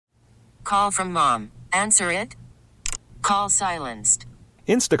Call from mom. Answer it. Call silenced.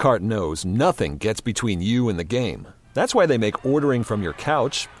 Instacart knows nothing gets between you and the game. That's why they make ordering from your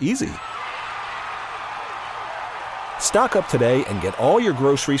couch easy. Stock up today and get all your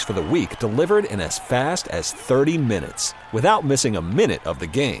groceries for the week delivered in as fast as 30 minutes without missing a minute of the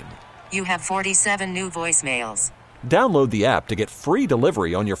game. You have 47 new voicemails. Download the app to get free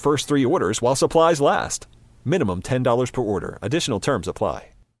delivery on your first 3 orders while supplies last. Minimum $10 per order. Additional terms apply.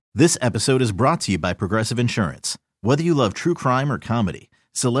 This episode is brought to you by Progressive Insurance. Whether you love true crime or comedy,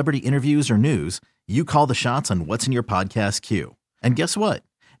 celebrity interviews or news, you call the shots on what's in your podcast queue. And guess what?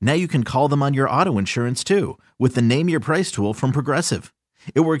 Now you can call them on your auto insurance too with the Name Your Price tool from Progressive.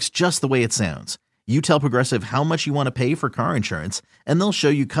 It works just the way it sounds. You tell Progressive how much you want to pay for car insurance, and they'll show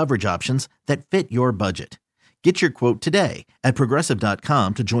you coverage options that fit your budget. Get your quote today at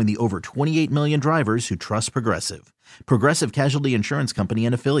Progressive.com to join the over 28 million drivers who trust Progressive. Progressive Casualty Insurance Company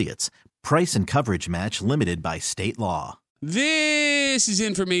and Affiliates. Price and coverage match limited by state law. This is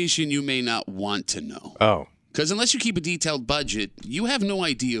information you may not want to know. Oh. Because unless you keep a detailed budget, you have no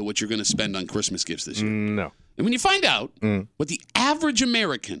idea what you're going to spend on Christmas gifts this year. No. And when you find out what the average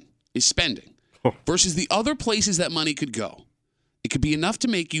American is spending versus the other places that money could go, it could be enough to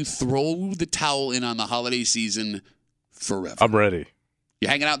make you throw the towel in on the holiday season forever. I'm ready. You're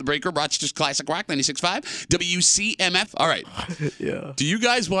hanging out in the breaker, Rochester's Classic Rock 96.5, WCMF. All right. Yeah. Do you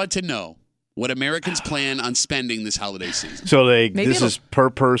guys want to know what Americans plan on spending this holiday season? So this is per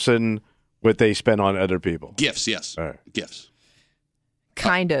person what they spend on other people. Gifts, yes. All right. Gifts.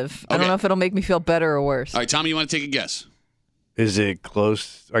 Kind of. I Okay. don't know if it'll make me feel better or worse. All right, Tommy, you want to take a guess? Is it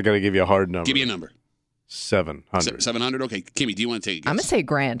close? I got to give you a hard number. Give me a number. 700. 700? Okay. Kimmy, do you want to take a guess? I'm going to say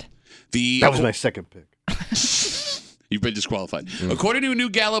grand. That was my second pick. You've been disqualified. According to a new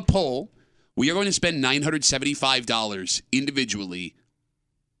Gallup poll, we are going to spend $975 individually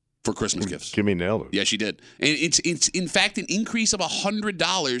for Christmas gifts. Kimmy nailed it. Yeah, she did. And it's in fact an increase of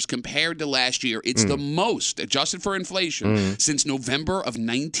 $100 compared to last year. It's the most, adjusted for inflation, since November of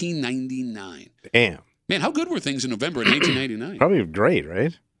 1999. Damn. Man, how good were things in November of 1999? Probably great,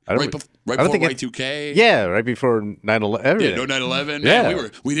 right? Right before Y2K? Yeah, right before 9/11. Yeah, no 9/11. Yeah.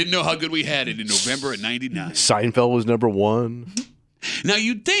 Man, we didn't know how good we had it in November of 99. Seinfeld was number 1. Now,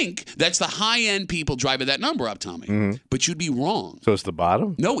 you'd think that's the high-end people driving that number up, Tommy. But you'd be wrong. So it's the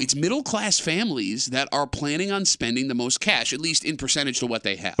bottom? No, it's middle-class families that are planning on spending the most cash, at least in percentage to what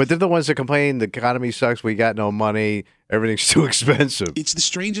they have. But they're the ones that complain the economy sucks, we got no money, everything's too expensive. It's the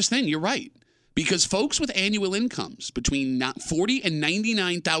strangest thing. You're right. Because folks with annual incomes between $40,000 and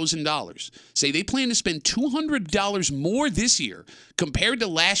 $99,000 say they plan to spend $200 more this year compared to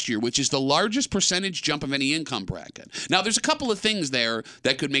last year, which is the largest percentage jump of any income bracket. Now, there's a couple of things there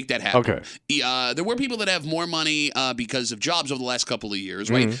that could make that happen. Okay. There were people that have more money because of jobs over the last couple of years,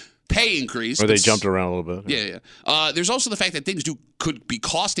 right? Pay increase. Or they jumped around a little bit. Yeah. There's also the fact that things could be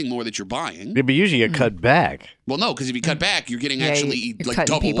costing more that you're buying. Yeah, but usually you cut back. Well, no, because if you cut back, you're getting Yeah, actually you're like cutting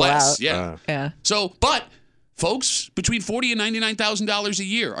double people less. out. Yeah. Yeah. So, but folks between $40,000 and $99,000 a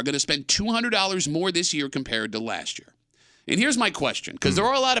year are going to spend $200 more this year compared to last year. And here's my question, because there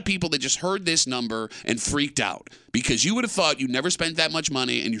are a lot of people that just heard this number and freaked out because you would have thought you never spent that much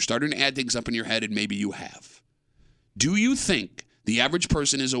money and you're starting to add things up in your head and maybe you have. Do you think the average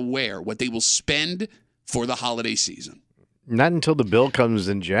person is aware what they will spend for the holiday season? Not until the bill comes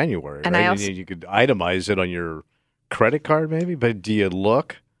in January. And right? I also- You could itemize it on your credit card maybe, but do you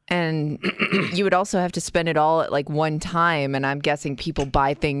look? And you would also have to spend it all at like one time. And I'm guessing people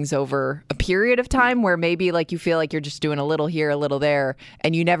buy things over a period of time where maybe like you feel like you're just doing a little here, a little there,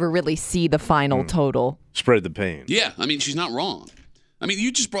 and you never really see the final total. Spread the pain. Yeah, I mean, she's not wrong. I mean,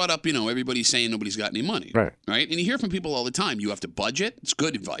 you just brought up, everybody's saying nobody's got any money. Right. Right? And you hear from people all the time. You have to budget. It's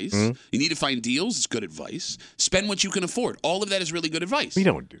good advice. You need to find deals. It's good advice. Spend what you can afford. All of that is really good advice. We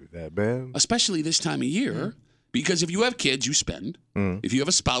don't do that, man. Especially this time of year. Because if you have kids, you spend. If you have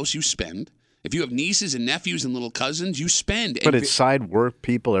a spouse, you spend. If you have nieces and nephews and little cousins, you spend. But it's side work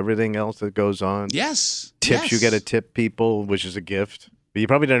people, everything else that goes on. Yes. Tips, yes. you got to tip people, which is a gift. But you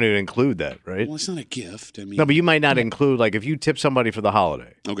probably don't even include that, right? Well, it's not a gift. I mean, No, but you might not include, like, if you tip somebody for the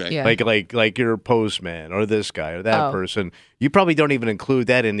holiday. okay. Yeah. Like your postman or this guy or that Oh. person, you probably don't even include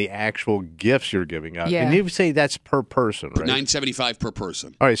that in the actual gifts you're giving out. Yeah. And you say that's per person, right? $975 per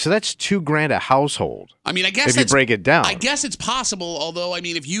person. All right, so that's $2,000 a household. I mean, I guess If you that's- break it down. I guess it's possible. Although, I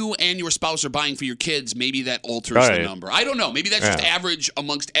mean, if you and your spouse are buying for your kids, maybe that alters All the right. number. I don't know. Maybe that's just Yeah. average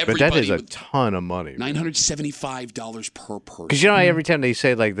amongst But everybody. that is a with ton of money. $975 per person. Because you know how every time they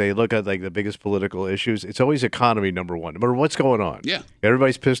say, like, they look at, like, the biggest political issues, it's always economy number one, no matter what's going on. Yeah.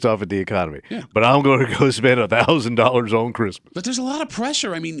 Everybody's pissed off at the economy. Yeah. But I'm going to go spend $1,000 on Christmas. Christmas. But there's a lot of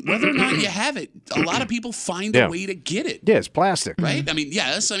pressure. I mean, whether or not you have it, a lot of people find a way to get it. Yeah, it's plastic. Right? I mean,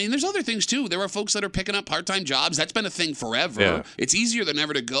 yes. I mean, there's other things too. There are folks that are picking up part-time jobs. That's been a thing forever. Yeah. It's easier than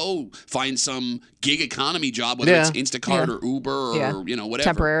ever to go find some gig economy job, whether it's Instacart or Uber or whatever.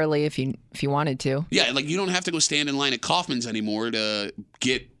 Temporarily, if you wanted to. Yeah, like you don't have to go stand in line at Kaufman's anymore to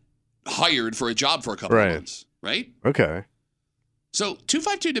get hired for a job for a couple of months. Right? Okay. So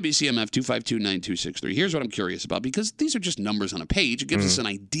 252-WCMF, 252-9263. Here's what I'm curious about, because these are just numbers on a page. It gives us an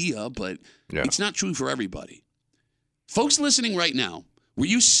idea, but it's not true for everybody. Folks listening right now, were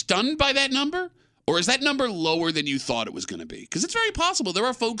you stunned by that number? Or is that number lower than you thought it was going to be? Because it's very possible. There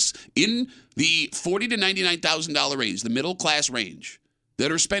are folks in the $40,000 to $99,000 range, the middle class range,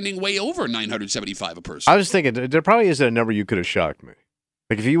 that are spending way over $975 a person. I was thinking, there probably isn't a number you could have shocked me.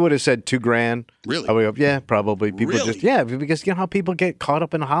 Like if you would have said $2,000, really? I would go, yeah, probably. People because you know how people get caught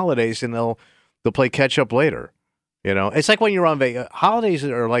up in holidays and they'll play catch up later. You know, it's like when you're on holidays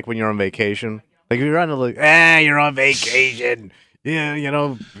are like when you're on vacation. Like if you're on you're on vacation. Yeah, you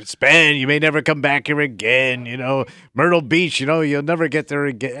know, spend. You may never come back here again. You know, Myrtle Beach. You know, you'll never get there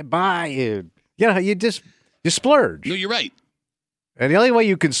again. Bye. You know, you splurge. No, you're right. And the only way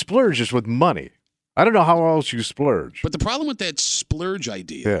you can splurge is with money. I don't know how else you splurge. But the problem with that splurge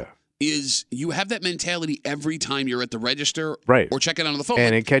idea is you have that mentality every time you're at the register or checking out on the phone.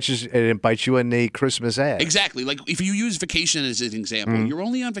 And it bites you in the Christmas ass. Exactly. Like if you use vacation as an example, you're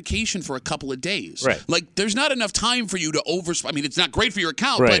only on vacation for a couple of days. Right. Like there's not enough time for you to I mean, it's not great for your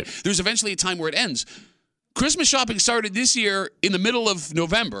account, but there's eventually a time where it ends. Christmas shopping started this year in the middle of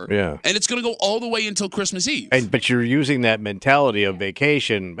November, and it's going to go all the way until Christmas Eve. But you're using that mentality of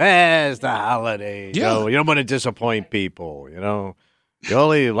vacation. It's the holidays. Yeah. You don't want to disappoint people. You know,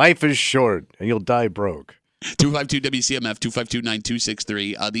 life is short, and you'll die broke. 252-WCMF,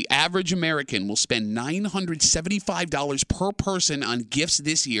 252-9263. The average American will spend $975 per person on gifts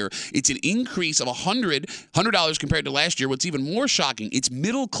this year. It's an increase of $100 compared to last year. What's even more shocking, it's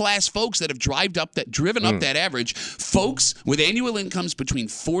middle-class folks that have driven up that average. Folks with annual incomes between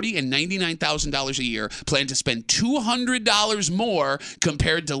 $40,000 and $99,000 a year plan to spend $200 more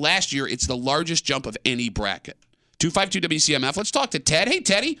compared to last year. It's the largest jump of any bracket. 252-WCMF. Let's talk to Ted. Hey,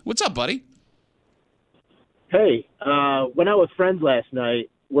 Teddy. What's up, buddy? Hey, went out with friends last night.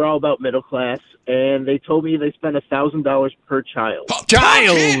 We're all about middle class, and they told me they spend $1,000 per child.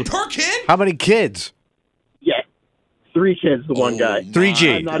 Per kid? How many kids? Yeah, 3 kids. The one guy.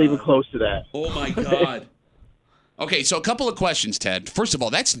 3G. I'm not even close to that. Oh my God. Okay, so a couple of questions, Ted. First of all,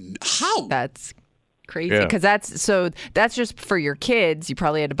 that's crazy because that's just for your kids. You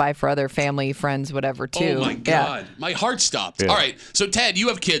probably had to buy for other family, friends, whatever too. Oh my God, my heart stopped. All right, so Ted, you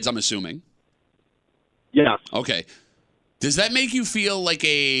have kids, I'm assuming. Yeah. Okay. Does that make you feel like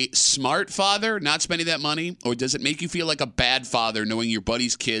a smart father not spending that money? Or does it make you feel like a bad father knowing your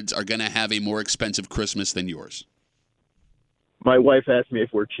buddy's kids are going to have a more expensive Christmas than yours? My wife asked me if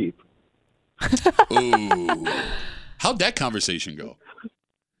we're cheap. Ooh. How'd that conversation go?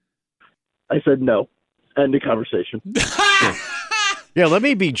 I said no. End of conversation. Yeah, let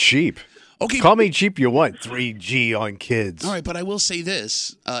me be cheap. Okay. Call me cheap you want. 3G on kids. All right, but I will say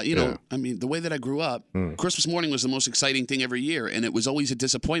this. I mean, the way that I grew up, Christmas morning was the most exciting thing every year, and it was always a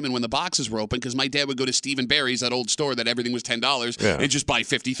disappointment when the boxes were open because my dad would go to Steve & Barry's, that old store that everything was $10, and just buy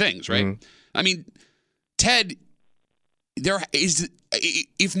 50 things, right? I mean, Ted, there is,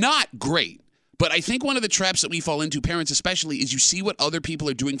 if not great, but I think one of the traps that we fall into, parents especially, is you see what other people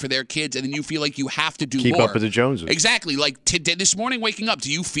are doing for their kids, and then you feel like you have to do more. Keep up with the Joneses. Exactly. Like this morning waking up,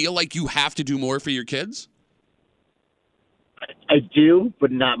 do you feel like you have to do more for your kids? I do,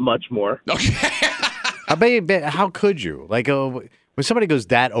 but not much more. Okay. How could you? Like, when somebody goes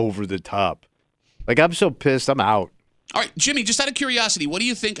that over the top, like, I'm so pissed, I'm out. All right, Jimmy, just out of curiosity, what do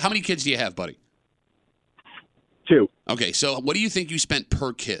you think? How many kids do you have, buddy? 2. Okay, so what do you think you spent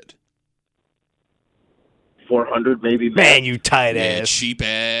per kid? 400 maybe. Man, you tight ass. Cheap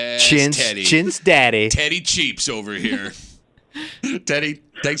ass Teddy. Chin's daddy. Teddy Cheaps over here. Teddy,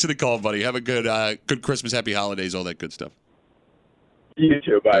 thanks for the call, buddy. Have a good Christmas, happy holidays, all that good stuff. You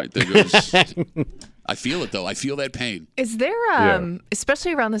too, bye. All right, there goes. I feel it, though. I feel that pain. Is there,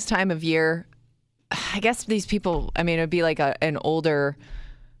 especially around this time of year, I guess these people, I mean, it would be like an older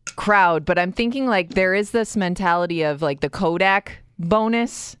crowd, but I'm thinking like there is this mentality of like the Kodak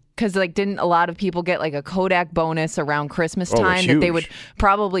bonus. Because, like, didn't a lot of people get, like, a Kodak bonus around Christmas time that they would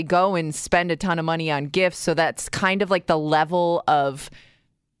probably go and spend a ton of money on gifts? So that's kind of like the level of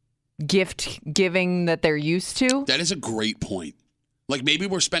gift giving that they're used to. That is a great point. Like maybe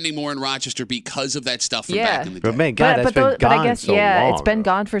we're spending more in Rochester because of that stuff from back in the day. But man, God, that's been gone but I guess, so long. it's been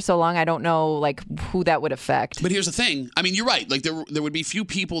gone for so long. I don't know like who that would affect. But here's the thing. I mean, you're right. Like there would be few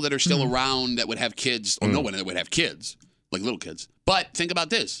people that are still around that would have kids, or no one that would have kids, like little kids. But think about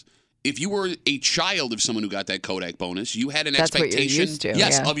this. If you were a child of someone who got that Kodak bonus, you had an expectation, what you're used to,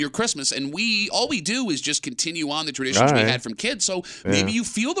 yes, of your Christmas. And all we do is just continue on the traditions we had from kids. So maybe you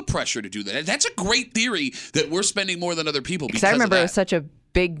feel the pressure to do that. That's a great theory that we're spending more than other people because I remember of that. it was such a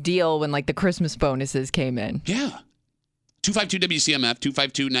big deal when like the Christmas bonuses came in. Yeah. 252-WCMF,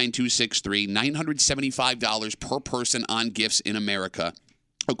 252-9263, $975 per person on gifts in America,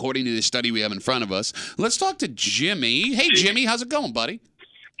 according to the study we have in front of us. Let's talk to Jimmy. Hey, Jimmy, how's it going, buddy?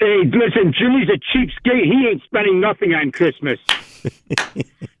 Hey, listen, Jimmy's a cheapskate. He ain't spending nothing on Christmas.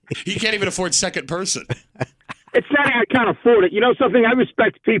 He can't even afford second person. It's not I can't afford it. You know something? I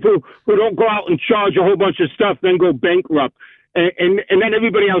respect people who don't go out and charge a whole bunch of stuff, then go bankrupt. And then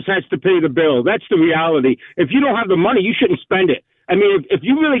everybody else has to pay the bill. That's the reality. If you don't have the money, you shouldn't spend it. I mean, if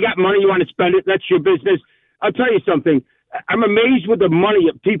you really got money, you want to spend it, that's your business. I'll tell you something. I'm amazed with the money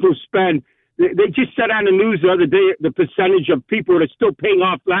that people spend. They just said on the news the other day the percentage of people that are still paying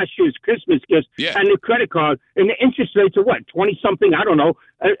off last year's Christmas gifts and their credit card, and the interest rates are what, 20-something? I don't know.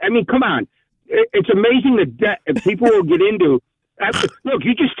 I mean, come on. It's amazing the debt that people will get into. Look,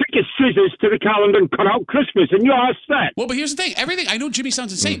 you just take your scissors to the calendar and cut out Christmas, and you're all set. Well, but here's the thing. I know Jimmy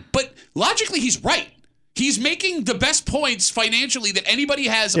sounds insane, but logically he's right. He's making the best points financially that anybody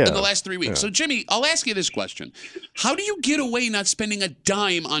has in the last 3 weeks. So, Jimmy, I'll ask you this question. How do you get away not spending a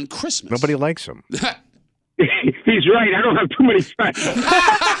dime on Christmas? Nobody likes him. He's right. I don't have too many friends.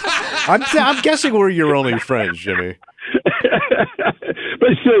 I'm guessing we're your only friends, Jimmy. But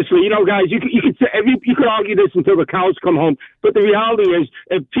seriously, you know, guys, you could argue this until the cows come home. But the reality is,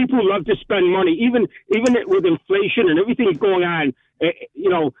 if people love to spend money, even with inflation and everything going on, you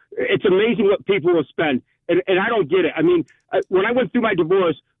know, it's amazing what people will spend. And I don't get it. I mean, when I went through my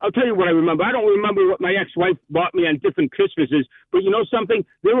divorce, I'll tell you what I remember. I don't remember what my ex-wife bought me on different Christmases. But you know something?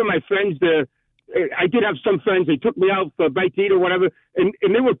 They were my friends there. I did have some friends. They took me out for a bite to eat or whatever, and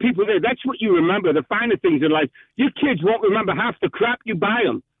there were people there. That's what you remember, the finer things in life. Your kids won't remember half the crap you buy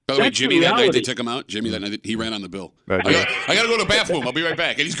them. By the way, Jimmy, that night they took him out. Jimmy, that night he ran on the bill. I got to go to the bathroom. I'll be right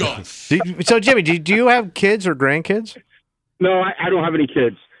back. And he's gone. So, Jimmy, do you have kids or grandkids? No, I don't have any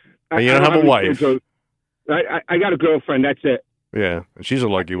kids. You don't have a wife? Kids, I got a girlfriend. That's it. Yeah, she's a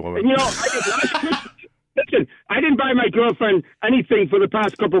lucky woman. And, you know, listen, I didn't buy my girlfriend anything for the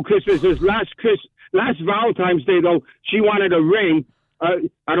past couple of Christmases. Last Valentine's Day, though, she wanted a ring.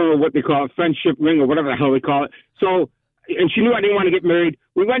 I don't know what they call it, friendship ring or whatever the hell they call it. So, and she knew I didn't want to get married.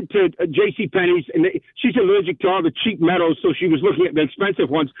 We went to JCPenney's, and she's allergic to all the cheap metals, so she was looking at the expensive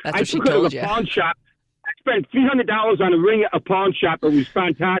ones. I took her to the pawn shop. I spent $300 on a ring at a pawn shop. It was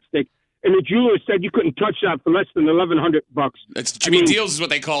fantastic. And the jeweler said you couldn't touch that for less than $1,100. That's Jimmy Deals is what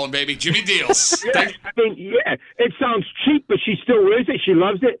they call him, baby. Jimmy Deals. It sounds cheap, but she still wears it. She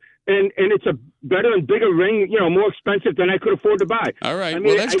loves it. And it's a better and bigger ring, you know, more expensive than I could afford to buy. All right. I mean,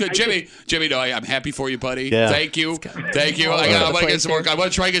 well, that's good. Jimmy, no, I'm happy for you, buddy. Yeah. Thank you. I want to get some more. I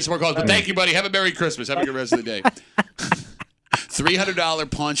want to try and get some more calls. But thank you, buddy. Have a Merry Christmas. Have a good rest of the day.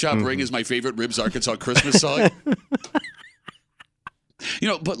 $300 pawn shop ring is my favorite Ribs Arkansas Christmas song. You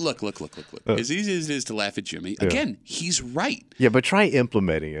know, but look. As easy as it is to laugh at Jimmy, again, he's right. Yeah, but try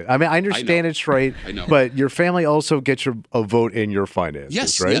implementing it. I mean, I understand it's right, but your family also gets a vote in your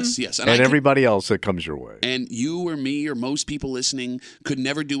finances, right? Yes. And everybody else that comes your way. And you or me or most people listening could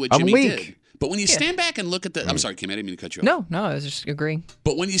never do what Jimmy did. But when you stand back and look at the... I'm sorry, Kim, I didn't mean to cut you off. No, I was just agreeing.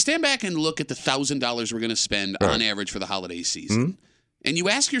 But when you stand back and look at the $1,000 we're going to spend on average for the holiday season, and you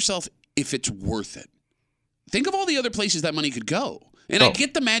ask yourself if it's worth it, think of all the other places that money could go. And I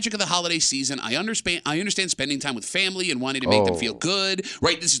get the magic of the holiday season. I understand spending time with family and wanting to make them feel good,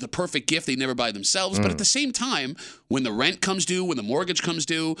 right? This is the perfect gift they never buy themselves. But at the same time, when the rent comes due, when the mortgage comes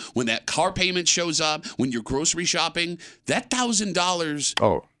due, when that car payment shows up, when you're grocery shopping, that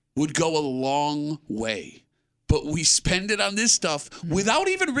 $1,000 would go a long way. But we spend it on this stuff without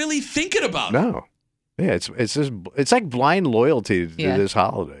even really thinking about it. No. Yeah, it's like blind loyalty to this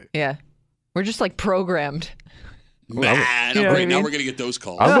holiday. Yeah. We're just like programmed. Now we're going to get those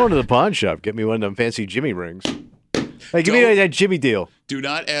calls. I'm going to the pawn shop. Get me one of them fancy Jimmy rings. Hey, give me that Jimmy deal. Do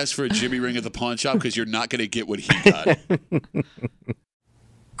not ask for a Jimmy ring at the pawn shop because you're not going to get what he got.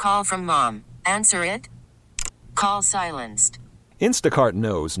 Call from mom. Answer it. Call silenced. Instacart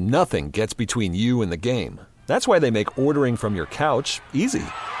knows nothing gets between you and the game. That's why they make ordering from your couch easy.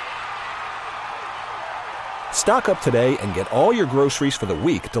 Stock up today and get all your groceries for the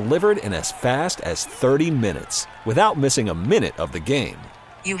week delivered in as fast as 30 minutes without missing a minute of the game.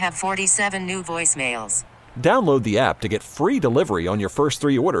 You have 47 new voicemails. Download the app to get free delivery on your first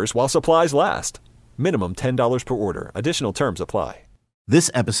 3 orders while supplies last. Minimum $10 per order. Additional terms apply.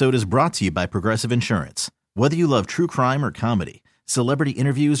 This episode is brought to you by Progressive Insurance. Whether you love true crime or comedy, celebrity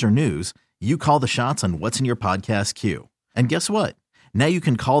interviews or news, you call the shots on what's in your podcast queue. And guess what? Now you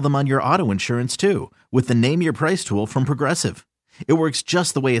can call them on your auto insurance too with the Name Your Price tool from Progressive. It works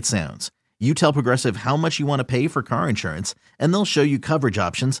just the way it sounds. You tell Progressive how much you want to pay for car insurance, and they'll show you coverage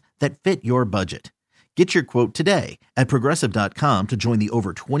options that fit your budget. Get your quote today at Progressive.com to join the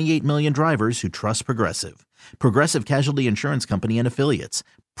over 28 million drivers who trust Progressive. Progressive Casualty Insurance Company and Affiliates.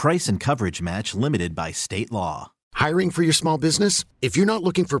 Price and coverage match limited by state law. Hiring for your small business? If you're not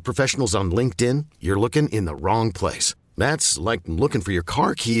looking for professionals on LinkedIn, you're looking in the wrong place. That's like looking for your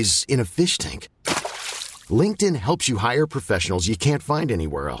car keys in a fish tank. LinkedIn helps you hire professionals you can't find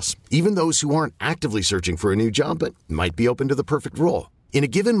anywhere else, even those who aren't actively searching for a new job but might be open to the perfect role. In a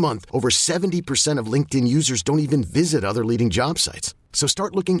given month, over 70% of LinkedIn users don't even visit other leading job sites. So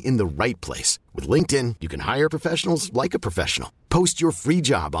start looking in the right place. With LinkedIn, you can hire professionals like a professional. Post your free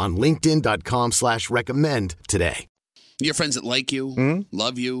job on linkedin.com/recommend today. You have friends that like you,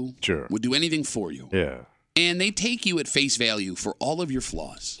 love you, Sure. would do anything for you. Yeah. And they take you at face value for all of your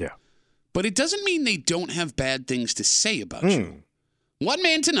flaws. Yeah. But it doesn't mean they don't have bad things to say about you. One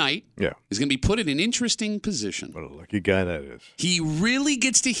man tonight is going to be put in an interesting position. What a lucky guy that is. He really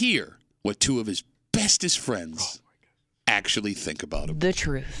gets to hear what 2 of his bestest friends actually think about him. The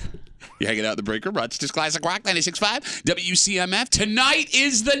truth. You're hanging out in the break room. Rochester's Classic Rock 96.5 WCMF. Tonight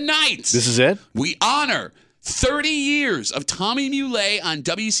is the night. This is it? We honor 30 years of Tommy Muley on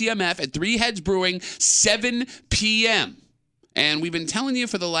WCMF at Three Heads Brewing, 7 p.m. And we've been telling you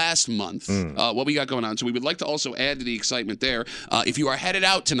for the last month what we got going on. So we would like to also add to the excitement there. If you are headed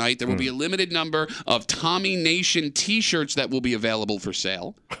out tonight, there will be a limited number of Tommy Nation T-shirts that will be available for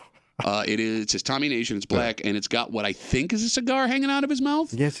sale. It says Tommy Nation. It's black, and it's got what I think is a cigar hanging out of his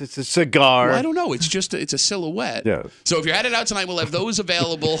mouth. Yes, it's a cigar. Well, I don't know. It's just it's a silhouette. Yeah. So if you're headed out tonight, we'll have those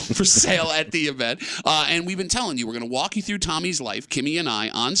available for sale at the event. And we've been telling you, we're going to walk you through Tommy's life, Kimmy and I,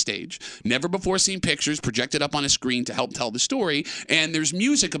 on stage. Never before seen pictures projected up on a screen to help tell the story. And there's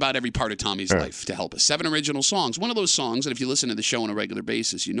music about every part of Tommy's life to help us. 7 original songs. One of those songs, and if you listen to the show on a regular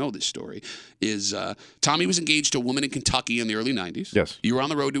basis, you know this story, is Tommy was engaged to a woman in Kentucky in the early 90s. Yes. You were on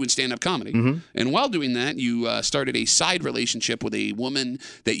the road doing stand-up comedy. And while doing that, you started a side relationship with a woman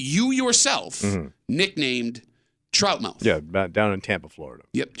that you yourself nicknamed Troutmouth. Yeah, down in Tampa, Florida.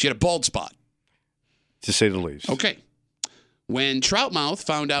 Yep. She had a bald spot. To say the least. Okay. When Troutmouth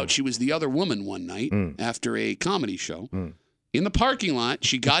found out she was the other woman one night after a comedy show, in the parking lot,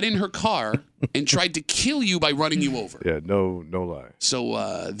 she got in her car and tried to kill you by running you over. Yeah, no lie.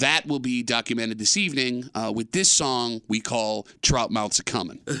 So that will be documented this evening with this song we call Troutmouth's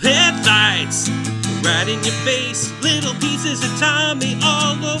A-Comin'. Headlights right in your face, little pieces of Tommy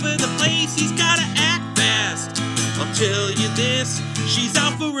all over the place. He's gotta act fast. I'll tell you this, she's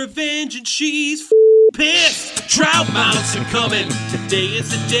out for revenge and she's pissed. Troutmouth's A-Comin'. Today is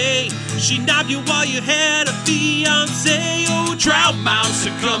the day she knocked you while you had a fiancé. Oh, Troutmouth's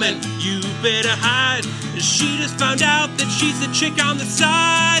A-Comin'. You better hide. She just found out that she's the chick on the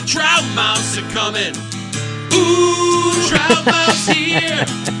side. Troutmouth's A-Comin'. Ooh, Troutmouth's here.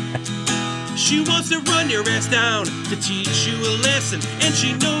 She wants to run your ass down to teach you a lesson, and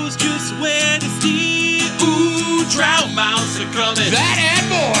she knows just where to steer. Ooh, Troutmouth's A-Comin'. That and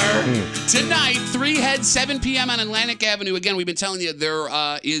more tonight, 3 Heads, 7 p.m. on Atlantic Avenue. Again, we've been telling you there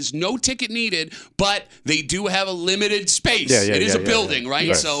is no ticket needed, but they do have a limited space. It is a building, right?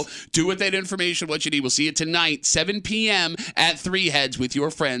 Yes. So do with that information what you need. We'll see you tonight, 7 p.m. at 3 Heads with your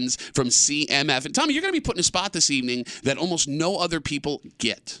friends from CMF. And Tommy, you're going to be put in a spot this evening that almost no other people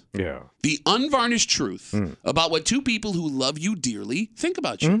get. Yeah. The unvarnished truth about what 2 people who love you dearly think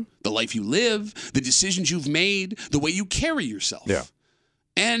about you. The life you live, the decisions you've made, the way you carry yourself. Yeah.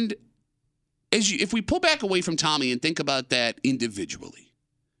 And if we pull back away from Tommy and think about that individually,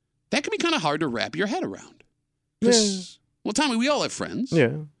 that can be kind of hard to wrap your head around. Yeah. Well, Tommy, we all have friends.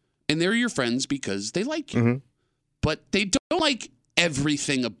 Yeah. And they're your friends because they like you. But they don't like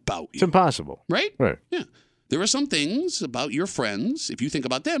everything about you. It's impossible. Right? Right. Yeah. There are some things about your friends, if you think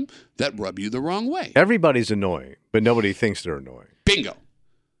about them, that rub you the wrong way. Everybody's annoying, but nobody thinks they're annoying. Bingo.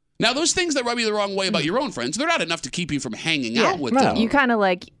 Now, those things that rub you the wrong way about your own friends, they're not enough to keep you from hanging out with them. You kind of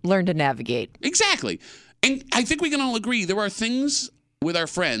like learn to navigate. Exactly. And I think we can all agree there are things with our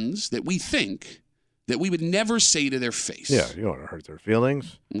friends that we think that we would never say to their face. Yeah, you don't want to hurt their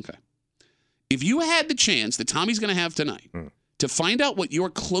feelings. Okay. If you had the chance that Tommy's going to have tonight to find out what your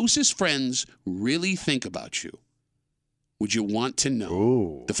closest friends really think about you, would you want to know?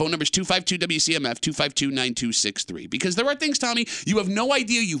 Ooh. The phone number is 252-WCMF, 252-9263. Because there are things, Tommy, you have no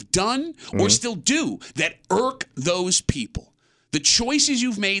idea you've done or still do that irk those people. The choices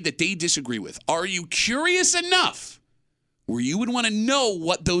you've made that they disagree with. Are you curious enough where you would want to know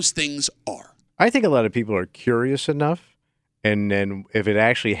what those things are? I think a lot of people are curious enough, and then if it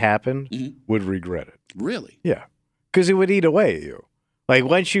actually happened, would regret it. Really? Yeah. Because it would eat away at you. Like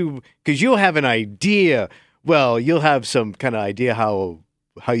once because you'll have an idea. Well, you'll have some kind of idea how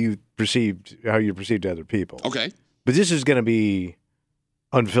you're perceived to other people. Okay. But this is going to be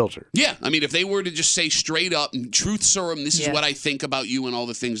unfiltered. Yeah. I mean, if they were to just say straight up, truth serum, this is what I think about you and all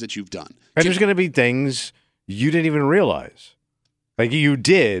the things that you've done. And there's going to be things you didn't even realize. Like you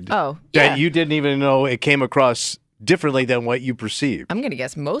did. Oh, that you didn't even know it came across differently than what you perceived. I'm going to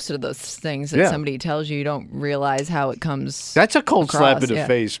guess most of those things that somebody tells you don't realize how it comes. That's a cold across, slap in the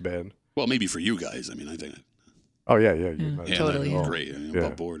face, man. Well, maybe for you guys. I mean, I think. Oh, yeah. Totally. Great. I mean,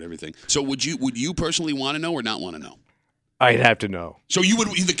 above board, everything. So would you personally want to know or not want to know? I'd have to know. So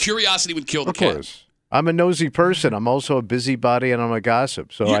the curiosity would kill the cat. Of course. I'm a nosy person. I'm also a busybody, and I'm a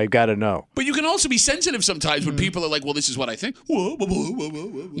gossip, so I got to know. But you can also be sensitive sometimes when people are like, well, this is what I think.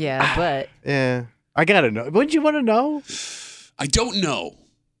 Yeah, but... Yeah. I got to know. Wouldn't you want to know? I don't know.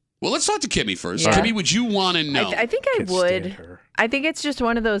 Well, let's talk to Kimmy first. Yeah. Kimmy, would you want to know? I think I would. I think it's just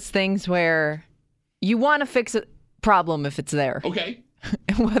one of those things where you want to fix a problem if it's there. Okay.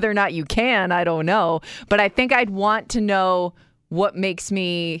 Whether or not you can, I don't know. But I think I'd want to know what makes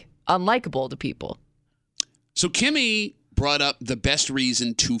me unlikable to people. So Kimmy brought up the best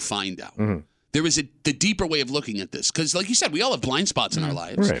reason to find out. There is the deeper way of looking at this. Because like you said, we all have blind spots in our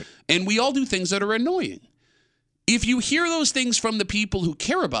lives. Right. And we all do things that are annoying. If you hear those things from the people who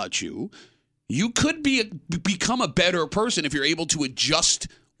care about you, you could become a better person if you're able to adjust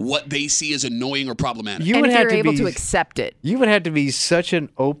what they see as annoying or problematic. And if you're able to accept it. You would have to be such an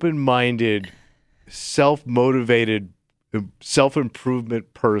open-minded, self-motivated,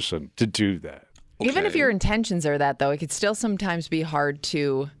 self-improvement person to do that. Even if your intentions are that, though, it could still sometimes be hard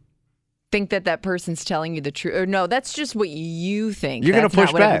to think that person's telling you the truth. Or no, that's just what you think. You're going to push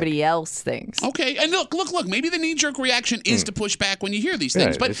not what back. Everybody else thinks. Okay, and look. Maybe the knee-jerk reaction is to push back when you hear these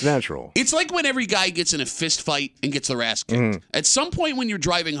things, but it's natural. It's like when every guy gets in a fist fight and gets their ass kicked. At some point when you're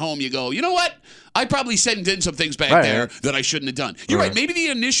driving home, you go, you know what? I probably said and did some things back there that I shouldn't have done. You're right. Maybe the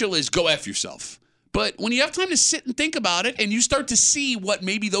initial is go F yourself. But when you have time to sit and think about it and you start to see what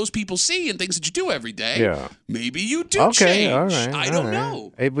maybe those people see and things that you do every day, maybe you do change. All right, I don't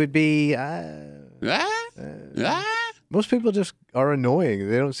know. It would be... Most people just are annoying.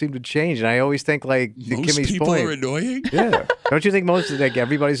 They don't seem to change. And I always think, like, to Most Kimmy's people point, are annoying? Yeah. Don't you think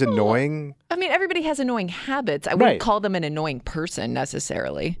everybody's annoying? I mean, everybody has annoying habits. I wouldn't call them an annoying person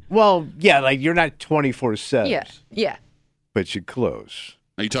necessarily. Well, yeah, like you're not 24/7. Yeah. But you're close.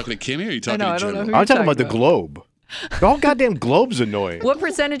 Are you talking to Kimmy or are you talking to I don't know General? who I'm talking about the globe. The whole goddamn globe's annoying. What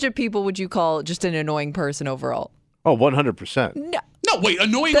percentage of people would you call just an annoying person overall? Oh, 100%. No, wait,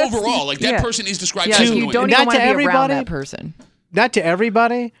 annoying overall. Like that person is described as annoying. You don't even want to be around that person. Not to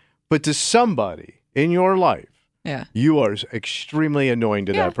everybody, but to somebody in your life. Yeah. You are extremely annoying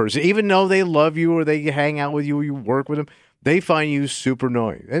to that person. Even though they love you or they hang out with you or you work with them, they find you super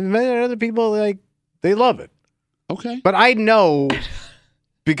annoying. And other people, they love it. Okay. But I know,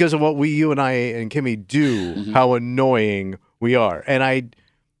 because of what you and I and Kimmy do, how annoying we are. And I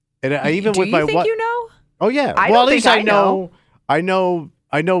even with my wife. Do you think you know? Oh yeah. At least I know.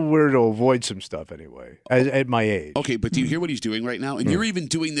 I know where to avoid some stuff anyway, at my age. Okay, but do you hear what he's doing right now? And you're even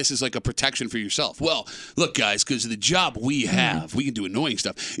doing this as like a protection for yourself. Well, look, guys, because of the job we have, we can do annoying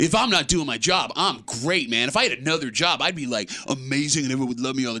stuff. If I'm not doing my job, I'm great, man. If I had another job, I'd be like amazing and everyone would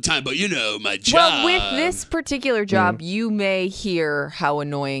love me all the time. But, my job. Well, with this particular job, you may hear how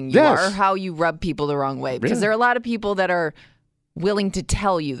annoying you are or how you rub people the wrong way. Because there are a lot of people that are willing to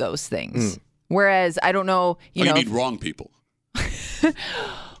tell you those things. Whereas, I don't know, you need wrong people.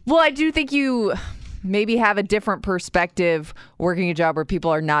 Well, I do think you maybe have a different perspective working a job where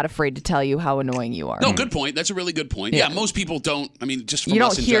people are not afraid to tell you how annoying you are. No, good point. That's a really good point. Yeah, most people don't. I mean, just from you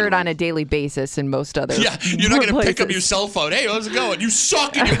us don't in hear general. it on a daily basis in most other. Yeah, you're not going to pick up your cell phone. Hey, how's it going? You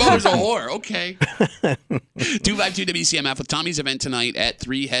suck and your mother's a whore. Okay. 252 WCMF with Tommy's event tonight at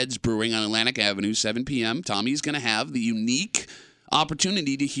Three Heads Brewing on Atlantic Avenue, 7 p.m. Tommy's going to have the unique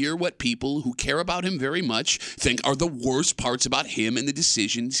opportunity to hear what people who care about him very much think are the worst parts about him and the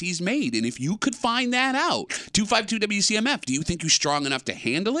decisions he's made. And if you could find that out, 252-WCMF, do you think you're strong enough to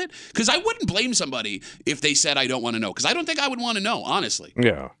handle it? Because I wouldn't blame somebody if they said, I don't want to know. Because I don't think I would want to know, honestly.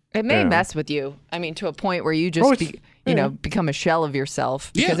 Yeah. It may mess with you. I mean, to a point where you just, become a shell of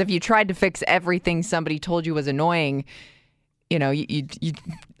yourself. Because if you tried to fix everything somebody told you was annoying, you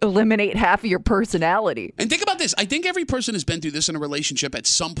eliminate half of your personality. And think about this. I think every person has been through this in a relationship at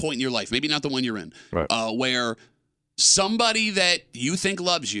some point in your life, maybe not the one you're in, where somebody that you think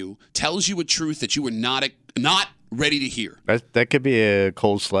loves you tells you a truth that you were not ready to hear. That could be a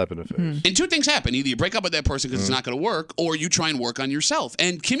cold slap in the face. And two things happen. Either you break up with that person because it's not going to work, or you try and work on yourself.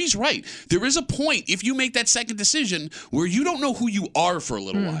 And Kimmy's right. There is a point, if you make that second decision, where you don't know who you are for a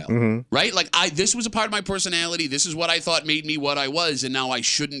little while, right? Like, this was a part of my personality. This is what I thought made me what I was, and now I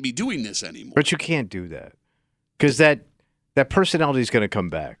shouldn't be doing this anymore. But you can't do that because that personality is going to come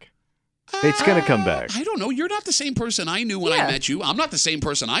back. It's going to come back. I don't know. You're not the same person I knew when I met you. I'm not the same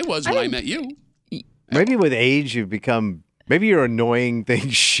person I was when I met you. Maybe with age, you've become. Maybe your annoying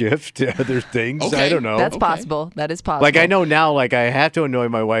things shift to other things. Okay. I don't know. That's possible. That is possible. Like I know now, like I have to annoy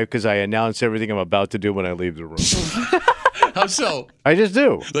my wife because I announce everything I'm about to do when I leave the room. How so? I just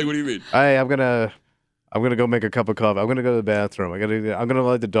do. Like, what do you mean? I'm gonna go make a cup of coffee. I'm gonna go to the bathroom. I'm gonna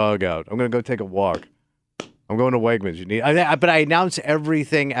let the dog out. I'm gonna go take a walk. I'm going to Wegmans. But I announce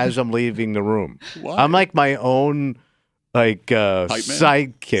everything as I'm leaving the room. Why? I'm like my own sidekick.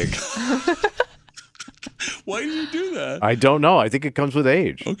 Why do you do that? I don't know. I think it comes with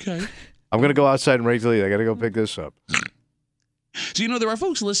age. Okay. I'm going to go outside and regularly. I got to go pick this up. So, there are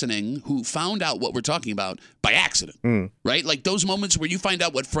folks listening who found out what we're talking about by accident, right? Like those moments where you find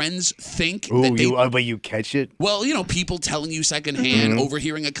out what friends think. But you catch it? Well, people telling you secondhand,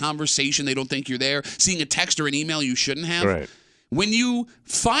 overhearing a conversation they don't think you're there, seeing a text or an email you shouldn't have. Right. When you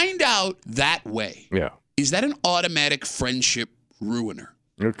find out that way, is that an automatic friendship ruiner?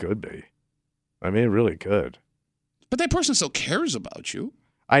 It could be. I mean, it really could. But that person still cares about you.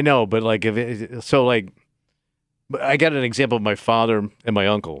 I know, but like I got an example of my father and my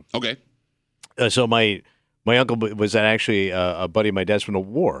uncle. Okay. So my uncle was actually a buddy of my dad's from the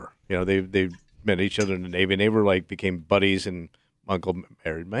war. They met each other in the Navy, and they were became buddies. And my uncle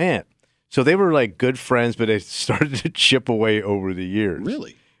married my aunt, so they were good friends. But they started to chip away over the years.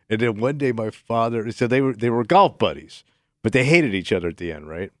 Really? And then one day, my father. So they were golf buddies, but they hated each other at the end,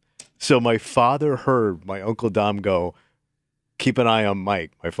 right? So my father heard my Uncle Dom go, "Keep an eye on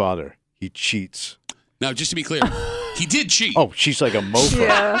Mike, my father. He cheats." Now, just to be clear, he did cheat. Oh, she's like a mofo.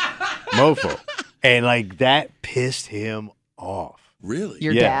 Yeah. Mofo. And that pissed him off. Really?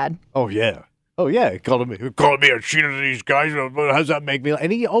 Your dad? Oh, yeah. Oh, yeah. He called me a cheater to these guys. How does that make me?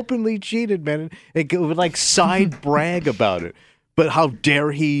 And he openly cheated, man. And would side brag about it. But how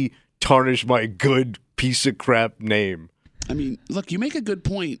dare he tarnish my good piece of crap name? I mean, look, you make a good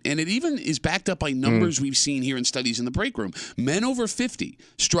point, and it even is backed up by numbers we've seen here in studies in the break room. Men over 50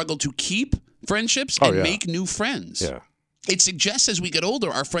 struggle to keep friendships and make new friends. Yeah. It suggests as we get older,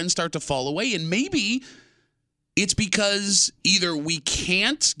 our friends start to fall away, and maybe it's because either we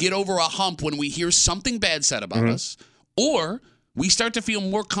can't get over a hump when we hear something bad said about us, or we start to feel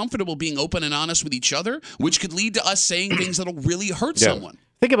more comfortable being open and honest with each other, which could lead to us saying things that'll really hurt someone.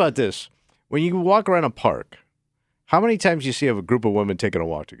 Think about this. When you walk around a park, how many times do you see a group of women taking a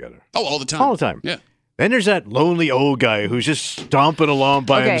walk together? Oh, all the time. All the time. Yeah. Then there's that lonely old guy who's just stomping along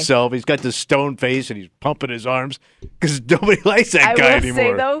by himself. He's got this stone face and he's pumping his arms because nobody likes that guy anymore.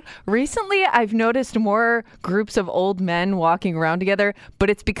 I will say, though, recently I've noticed more groups of old men walking around together, but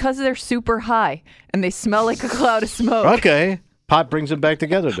it's because they're super high and they smell like a cloud of smoke. Okay. Pot brings them back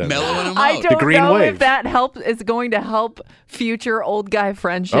together then. Mellowing them out. I don't know if that is going to help future old guy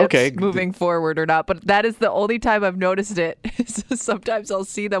friendships moving forward or not, but that is the only time I've noticed it. Sometimes I'll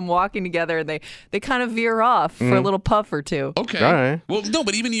see them walking together and they kind of veer off for a little puff or two. Okay. All right. Well, no,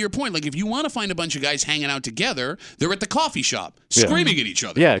 but even to your point, if you want to find a bunch of guys hanging out together, they're at the coffee shop screaming at each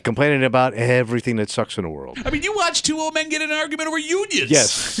other. Yeah, complaining about everything that sucks in the world. I mean, you watch two old men get in an argument over unions.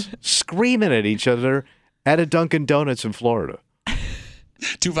 Yes. Screaming at each other at a Dunkin' Donuts in Florida.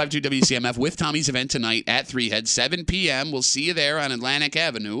 252-WCMF with Tommy's event tonight at 3 Head, 7 p.m. We'll see you there on Atlantic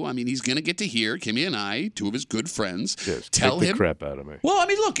Avenue. I mean, he's going to get to hear Kimmy and I, two of his good friends, tell take him. the crap out of me. Well, I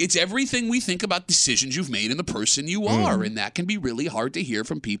mean, look, it's everything we think about decisions you've made and the person you are, and that can be really hard to hear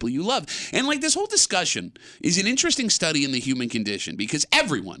from people you love. And this whole discussion is an interesting study in the human condition because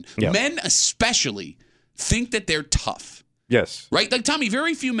everyone, men especially, think that they're tough. Yes. Right? Tommy,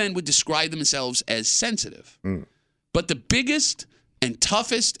 very few men would describe themselves as sensitive. But the biggest and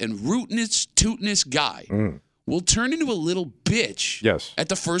toughest and rootinest, tootinest guy will turn into a little bitch Yes. at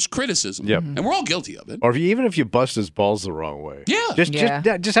the first criticism. Yep. And we're all guilty of it. Or even if you bust his balls the wrong way.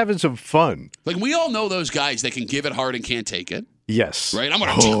 Yeah. Just having some fun. Like, we all know those guys that can give it hard and can't take it. Yes. Right? I'm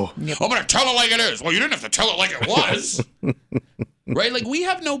gonna tell it like it is. Well, you didn't have to tell it like it was. Right? Like, we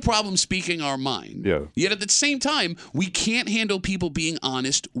have no problem speaking our mind. Yeah. Yet at the same time, we can't handle people being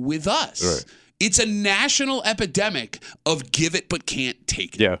honest with us. Right. It's a national epidemic of give it but can't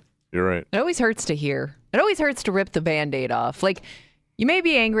take it. Yeah, you're right. It always hurts to hear. It always hurts to rip the Band-Aid off. Like, you may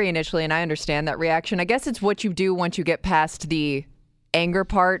be angry initially, and I understand that reaction. I guess it's what you do once you get past the anger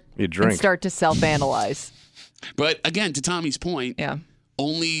part You drink. and start to self-analyze. But again, to Tommy's point, Yeah.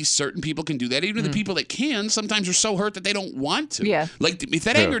 only certain people can do that. Even the people that can sometimes are so hurt that they don't want to. Yeah. Like, if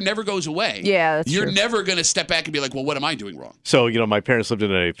that anger never goes away, that's you're true. never going to step back and be like, well, what am I doing wrong? So, my parents lived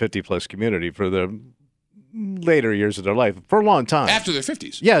in a 50-plus community for the later years of their life for a long time. After their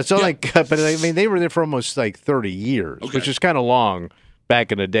 50s. Yeah, so but I mean, they were there for almost 30 years, which is kind of long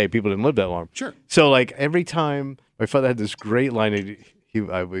back in the day. People didn't live that long. Sure. So, every time my father had this great line,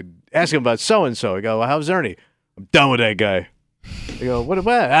 I would ask him about so-and-so. I go, well, how's Ernie? I'm done with that guy. I go, what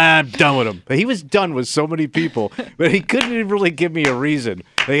about? I'm done with him. But he was done with so many people, but he couldn't even really give me a reason.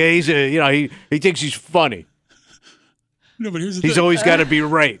 He's he thinks he's funny. No, but here's the thing. He's always got to be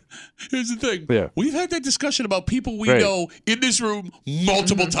right. Here's the thing. Yeah. We've had that discussion about people we Right. know in this room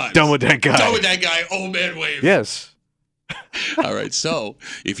multiple times. Done with that guy. Done with that guy. Old man wave. Yes. All right. So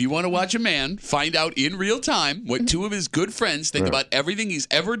if you want to watch a man find out in real time what two of his good friends think about everything he's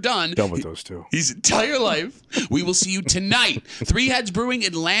ever done, Done with those two. his entire life, we will see you tonight. Three Heads Brewing,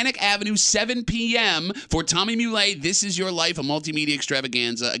 Atlantic Avenue, 7 p.m. for Tommy Muley. This is Your Life, a multimedia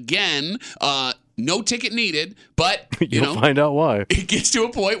extravaganza. Again, no ticket needed, but You'll find out why. it gets to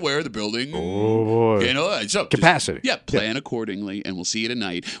a point where the building, Oh boy. so Capacity. Plan accordingly, and we'll see you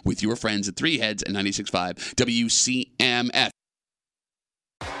tonight with your friends at Three Heads at 96.5 WCMF.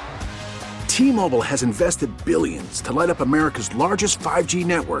 T-Mobile has invested billions to light up America's largest 5G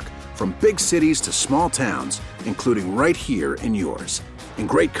network, from big cities to small towns, including right here in yours. And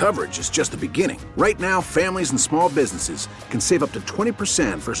great coverage is just the beginning. Right now, families and small businesses can save up to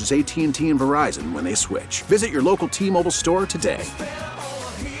 20% versus AT&T and Verizon when they switch. Visit your local T-Mobile store today.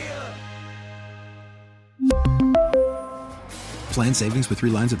 Plan savings with 3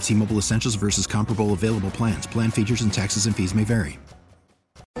 lines of T-Mobile Essentials versus comparable available plans. Plan features and taxes and fees may vary.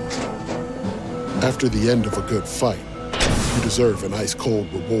 After the end of a good fight, you deserve an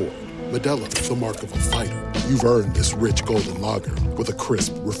ice-cold reward. Modelo, the mark of a fighter. You've earned this rich golden lager with a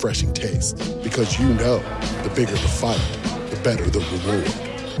crisp, refreshing taste. Because you know, the bigger the fight, the better the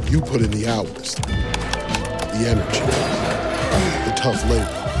reward. You put in the hours, the energy, the tough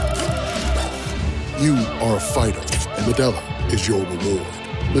labor. You are a fighter, and Modelo is your reward.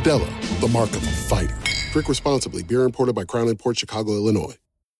 Modelo, the mark of a fighter. Drink responsibly. Beer imported by Crown Imports, Chicago, Illinois.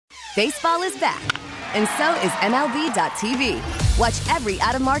 Baseball is back, and so is MLB.tv. Watch every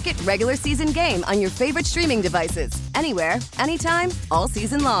out-of-market regular season game on your favorite streaming devices, anywhere, anytime, all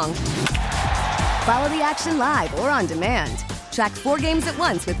season long. Follow the action live or on demand. Track 4 games at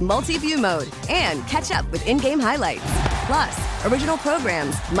once with multi-view mode and catch up with in-game highlights. Plus, original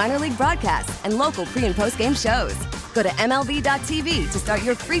programs, minor league broadcasts, and local pre- and post-game shows. Go to MLB.tv to start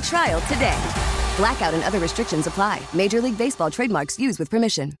your free trial today. Blackout and other restrictions apply. Major League Baseball trademarks used with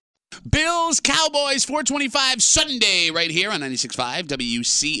permission. Bills, Cowboys, 425 Sunday right here on 96.5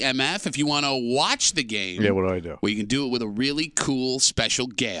 WCMF. If you want to watch the game, Yeah, what do I do? well, you can do it with a really cool special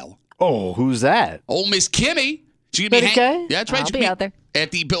gal. Oh, who's that? Old Miss Kimmy. She could Betty be Kay? Yeah, that's right. I'll She be could out there.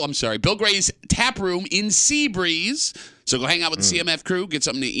 At the Bill Gray's Tap Room in Seabreeze. So go hang out with the CMF crew, get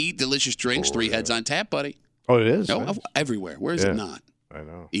something to eat, delicious drinks. Three Heads on tap, buddy. Oh, it is? No, Nice. everywhere. Where is it not? I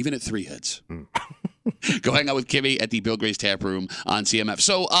know. Even at Three Heads. Go hang out with Kimmy at the Bill Gray's Tap Room on CMF.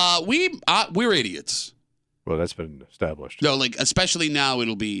 So we're idiots. Well, that's been established. No, especially now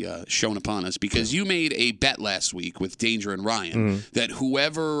it'll be shown upon us because you made a bet last week with Danger and Ryan that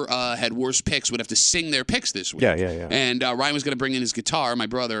whoever had worse picks would have to sing their picks this week. Yeah. And Ryan was going to bring in his guitar, my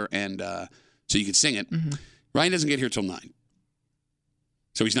brother, and so you could sing it. Ryan doesn't get here till 9.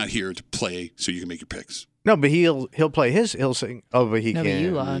 So he's not here to play so you can make your picks. No, but he'll play he'll sing. Oh, but he No, can't. but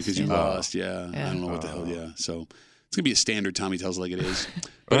you lost. Because you lost, yeah. I don't know what the hell, So it's going to be a standard Tommy Tells Like It Is.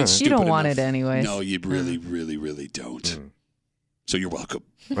 But it's You stupid don't want enough. it anyways. No, you really, really, really don't. So you're welcome.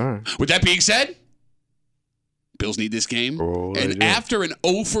 All right. With that being said, Bills need this game. Oh, they and do. after an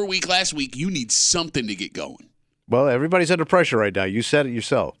 0 week last week, you need something to get going. Well, everybody's under pressure right now. You said it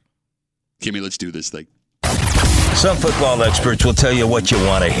yourself. Kimmy, let's do this thing. Some football experts will tell you what you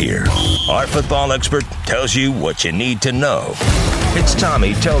want to hear. Our football expert tells you what you need to know. It's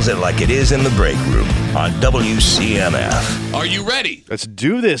Tommy Tells It Like It Is in the Break Room on WCMF. Are you ready? Let's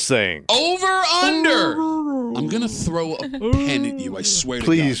do this thing. Over, under. I'm going to throw a pen at you, I swear to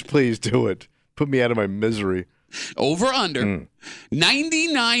God. Please do it. Put me out of my misery. Over, under.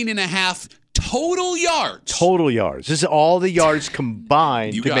 99.5 total yards. Total yards. This is all the yards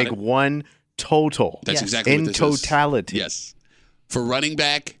combined You to got make it. one total. That's exactly what this in totality. is. Yes. For running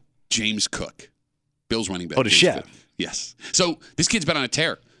back, James Cook. Bills running back. Oh, the James chef. Cook. Yes. So this kid's been on a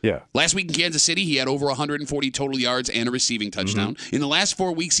tear. Yeah. Last week in Kansas City, he had over 140 total yards and a receiving touchdown. Mm-hmm. In the last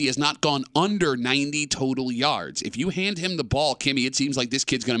 4 weeks, he has not gone under 90 total yards. If you hand him the ball, Kimmy, it seems like this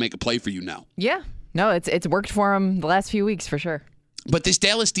kid's going to make a play for you now. Yeah. No, it's worked for him the last few weeks for sure. But this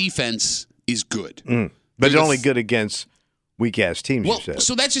Dallas defense is good. But it's only good against weak-ass teams, Well, you said.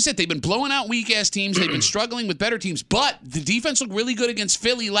 so that's just it. They've been blowing out weak-ass teams. They've been struggling with better teams. But the defense looked really good against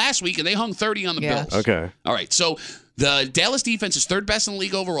Philly last week, and they hung 30 on the Bills. Okay. All right, so the Dallas defense is third best in the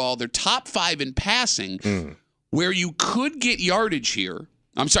league overall. They're top 5 in passing, where you could get yardage here.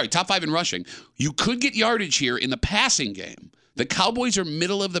 I'm sorry, top 5 in rushing. You could get yardage here in the passing game. The Cowboys are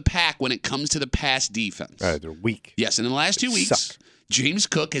middle of the pack when it comes to the pass defense. All right, they're weak. Yes, and in the last 2 weeks, James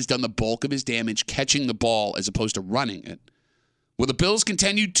Cook has done the bulk of his damage catching the ball as opposed to running it. Will the Bills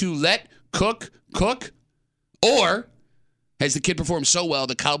continue to let Cook cook? Or has the kid performed so well,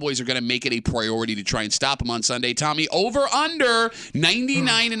 the Cowboys are going to make it a priority to try and stop him on Sunday? Tommy, over under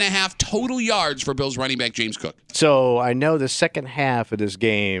 99.5 total yards for Bills running back James Cook. So I know the second half of this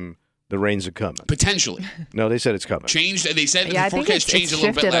game, the rains are coming. Potentially. No, they said it's coming. Changed. They said Yeah, the I think forecast it's changed a little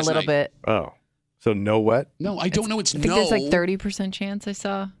bit shifted last a little night. bit. Oh. So no wet? No, I don't know. It's I think no. there's like 30% chance I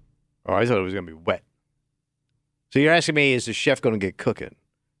saw. Oh, I thought it was going to be wet. So you're asking me, is the chef going to get cooking?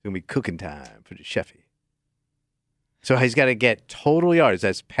 It's going to be cooking time for the chefy. So he's got to get total yards.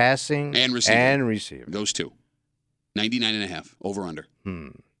 That's passing And receiving. And receiving. Those two. 99.5. Over under.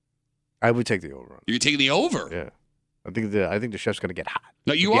 I would take the over. You're taking the over? Yeah. I think the chef's going to get hot.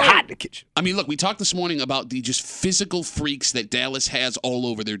 No, you Get are hot in the kitchen. I mean, look, we talked this morning about the just physical freaks that Dallas has all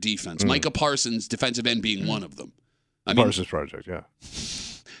over their defense. Micah Parsons, defensive end, being one of them. I mean, Parsons Project, yeah.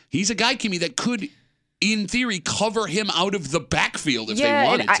 he's a guy, Kimmy, that could, in theory, cover him out of the backfield if they Yeah,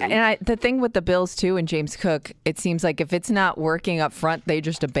 wanted to. and the thing with the Bills, too, and James Cook, it seems like if it's not working up front, they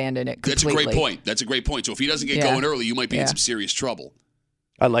just abandon it That's completely. a great point. That's a great point. So if he doesn't get Yeah. going early, you might be in Yeah. some serious trouble.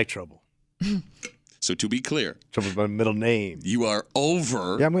 I like trouble. So to be clear, Trouble's my middle name. you are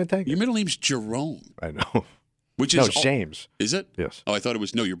over. Yeah, I'm going to take it. Your middle name's Jerome. I know. Which No, is it's James. Is it? Yes. Oh, I thought it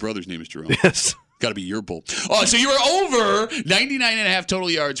was. No, your brother's name is Jerome. Yes. Got to be your bull. Oh, so you are over 99.5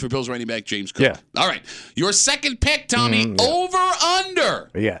 total yards for Bills running back James Cook. Yeah. All right. Your second pick, Tommy, over under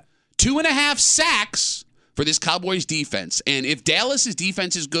Yeah. 2.5 sacks for this Cowboys defense. And if Dallas's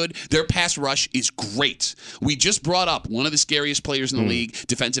defense is good, their pass rush is great. We just brought up one of the scariest players in the league,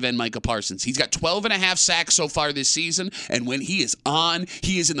 defensive end Micah Parsons. He's got 12.5 sacks so far this season, and when he is on,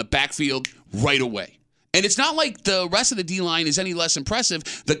 he is in the backfield right away. And it's not like the rest of the D-line is any less impressive.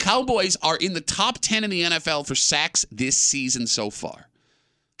 The Cowboys are in the top 10 in the NFL for sacks this season so far.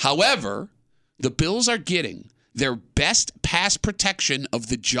 However, the Bills are getting their best pass protection of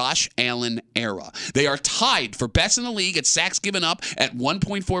the Josh Allen era. They are tied for best in the league at sacks given up at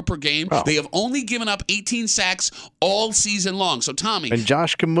 1.4 per game. Oh. They have only given up 18 sacks all season long. So, Tommy, And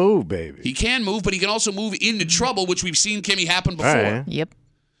Josh can move, baby. he can move, but he can also move into trouble, which we've seen Kimmy happen before. All right. Yep.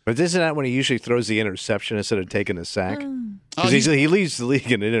 But isn't that when he usually throws the interception instead of taking the sack? Oh, Because he leads the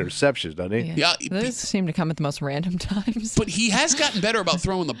league in interceptions, doesn't he? Yeah, Those seem to come at the most random times. but he has gotten better about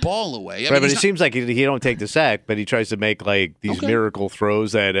throwing the ball away. I mean, Right, but he's it not- seems like he don't take the sack, but he tries to make like these Okay. miracle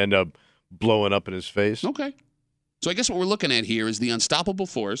throws that end up blowing up in his face. Okay. So I guess what we're looking at here is the unstoppable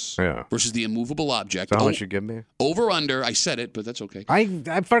force Yeah. versus the immovable object. So how much you give me? Over under, I said it, but that's okay.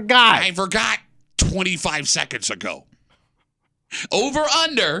 I forgot. I forgot 25 seconds ago. Over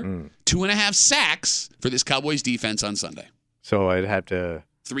under 2.5 sacks for this Cowboys defense on Sunday. So I'd have to.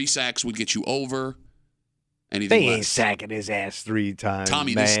 3 sacks would get you over. Anything They ain't less. sacking his ass 3 times.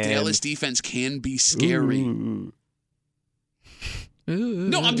 Tommy, man. this Dallas defense can be scary. Ooh.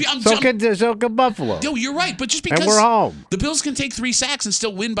 No, I'm So could Buffalo. No, you're right, but just And because we're home. the Bills can take 3 sacks and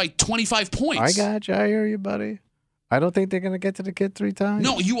still win by 25 points. I got you. I hear you, buddy. I don't think they're going to get to the kid 3 times.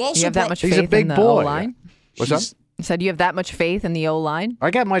 No, you also You have that brought- much He's faith a big in the boy. O-line? What's up? You said you have that much faith in the O-line?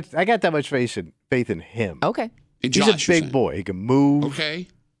 I got that much faith in him. Okay. And He's Josh, a you're big saying. boy. He can move. Okay.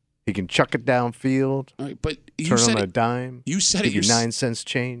 He can chuck it downfield. All right, but you Turn said on a it. dime. You said Give it you yourself. 9 cents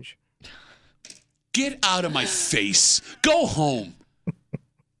change. Get out of my face. Go home.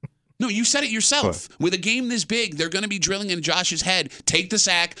 No, you said it yourself. With a game this big, they're going to be drilling in Josh's head. Take the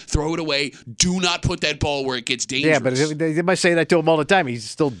sack, throw it away. Do not put that ball where it gets dangerous. Yeah, but they might say that to him all the time. He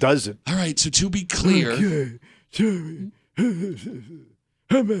still does it. All right, so to be clear. Okay, Jerry. I'm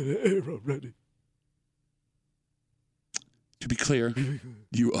at an arrow ready. To be clear,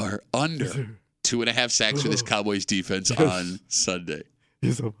 you are under 2.5 sacks for this Cowboys defense on Sunday.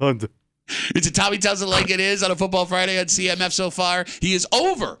 Yes, I'm under. It's a Tommy Tells It Like It Is on a Football Friday on CMF so far. He is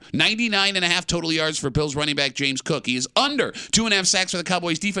over 99.5 total yards for Bills running back James Cook. He is under 2.5 sacks for the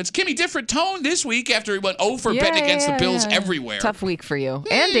Cowboys defense. Kimmy, different tone this week after he went 0 for betting against the Bills everywhere. Tough week for you.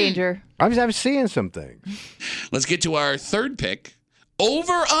 And danger. I'm seeing some things. Let's get to our third pick.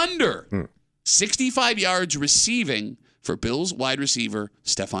 Over-under 65 yards receiving for Bills wide receiver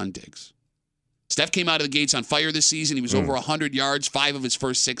Stephon Diggs. Steph came out of the gates on fire this season. He was over 100 yards 5 of his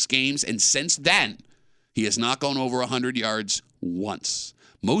first 6 games, and since then, he has not gone over 100 yards once.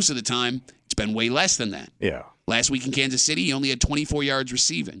 Most of the time, it's been way less than that. Yeah. Last week in Kansas City, he only had 24 yards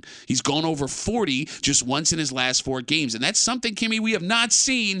receiving. He's gone over 40 just once in his last 4 games, and that's something, Kimmy, we have not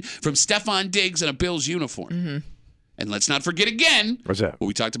seen from Stephon Diggs in a Bills uniform. And let's not forget again What's that? what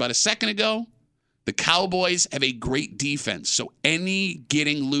we talked about a second ago. The Cowboys have a great defense, so any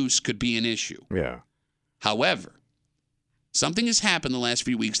getting loose could be an issue. Yeah. However, something has happened the last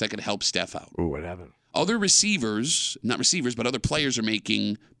few weeks that could help Steph out. Ooh, what happened? Other receivers, not receivers, but other players are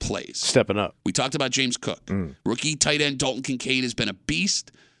making plays. Stepping up. We talked about James Cook. Rookie tight end Dalton Kincaid has been a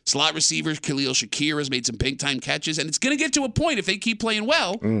beast. Slot receiver Khalil Shakir has made some big-time catches, and it's going to get to a point, if they keep playing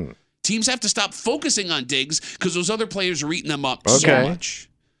well, teams have to stop focusing on Diggs because those other players are eating them up so much.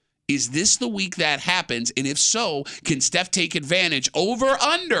 Is this the week that happens? And if so, can Steph take advantage over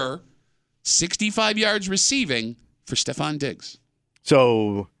under 65 yards receiving for Stephon Diggs?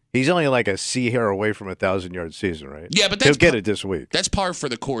 So he's only like a C hair away from a 1,000-yard season, right? Yeah, but he'll get it this week. That's par for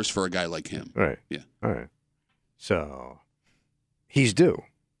the course for a guy like him. Right. Yeah. All right. So he's due.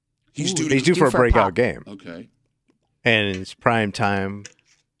 He's due for a breakout game. Okay. And it's prime time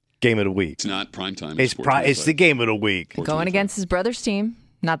game of the week. It's not prime time. It's the game of the week. Going against his brother's team.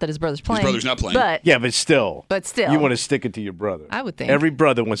 Not that his brother's playing. His brother's not playing. But still. You want to stick it to your brother. I would think. Every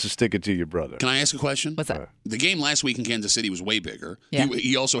brother wants to stick it to your brother. Can I ask a question? What's that? The game last week in Kansas City was way bigger. Yeah.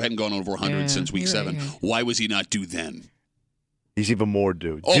 He also hadn't gone over 100 since week 7. right. Why was he not due then? He's even more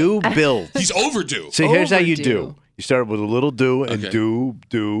due. Oh. Due build. He's overdue. See, here's how you Overdue. do. You start with a little due and Okay.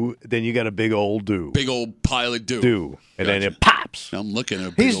 do, then you got a big old do. Big old pile of dew. Do. And then Gotcha. it pops. I'm looking at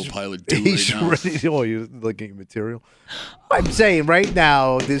a big old pile of dew He's right now. ready. Oh, you're looking at material? I'm saying right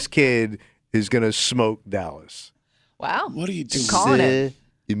now, this kid is going to smoke Dallas. wow. What are you doing? Calling it.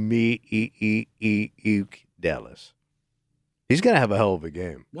 Dallas. He's going to have a hell of a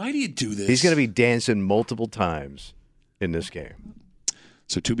game. Why do you do this? He's going to be dancing multiple times in this game.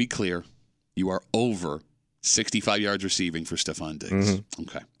 So to be clear, you are over 65 yards receiving for Stephon Diggs.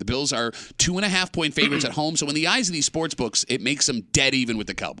 Okay. The Bills are 2.5-point favorites at home. So in the eyes of these sports books, it makes them dead even with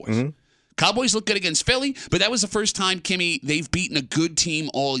the Cowboys. Cowboys look good against Philly, but that was the first time, Kimmy, they've beaten a good team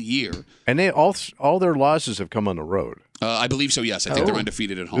all year. And they all their losses have come on the road. I believe so, yes. I think they're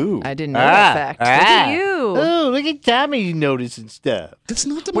undefeated at home. Ooh. I didn't know that fact. Look at you. Oh, look at Tommy noticing stuff. That's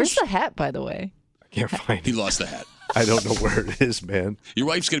not the Where's most... the hat, by the way? I can't find He it. lost the hat. I don't know where it is, man. Your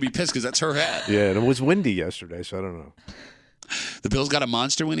wife's going to be pissed because that's her hat. Yeah, and it was windy yesterday, so I don't know. The Bills got a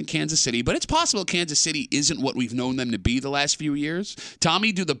monster win in Kansas City, but it's possible Kansas City isn't what we've known them to be the last few years.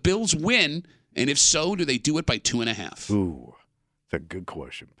 Tommy, do the Bills win? And if so, do they do it by 2.5? Ooh, it's a good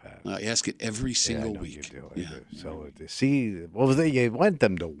question, Pat. I ask it every single I week. do. So you want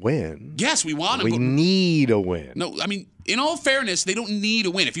them to win. Yes, we want them. We need a win. No, I mean, in all fairness, they don't need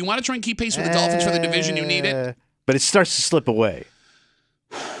a win. If you want to try and keep pace with the Dolphins for the division, you need it. But it starts to slip away.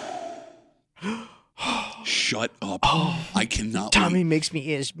 Shut up. I cannot Tommy wait. makes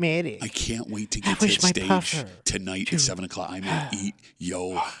me asthmatic. I can't wait to get to wish that my stage puffer. tonight at 7 o'clock. I'm going to eat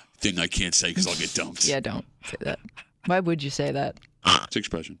thing I can't say because I'll get dumped. Yeah, don't say that. Why would you say that? It's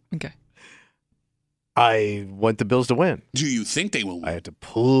expression. Okay. I want the Bills to win. Do you think they will win? I have to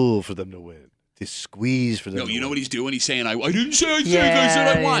pull for them to win. To squeeze for them No, to you know win. what he's doing? He's saying, I didn't say I said, I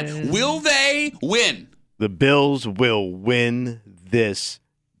said I want. Will they win? The Bills will win this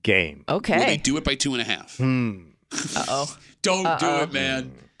game. Okay. Will they do it by 2.5? Uh-oh. Don't do it,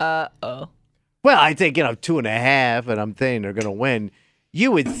 man. Uh-oh. Well, I think, 2.5, and I'm thinking they're going to win.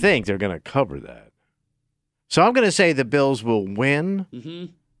 You would think they're going to cover that. So I'm going to say the Bills will win. Mm-hmm.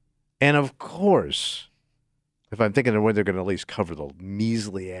 And, of course, if I'm thinking they're going to at least cover the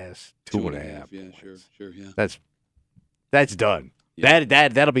measly-ass 2.5. Yeah, sure, yeah. That's done. Yeah.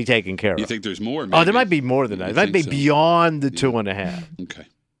 That'll be taken care You of. think there's more? Oh, there might be more than that. It might be beyond the 2.5. Okay.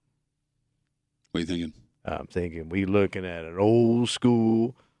 What are you thinking? I'm thinking we looking at an old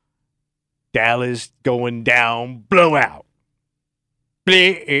school Dallas going down blowout.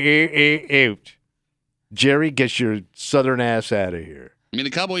 Jerry, get your southern ass out of here. I mean,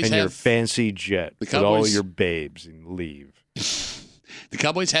 the Cowboys and have your fancy jet with all your babes and leave. The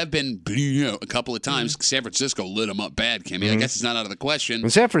Cowboys have been a couple of times. San Francisco lit them up bad, Kimmy. I guess it's not out of the question.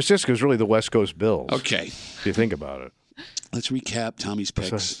 And San Francisco is really the West Coast Bills. Okay. If you think about it. Let's recap Tommy's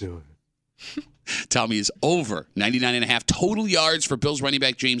picks. Let's do it. Tommy is over 99.5 total yards for Bills running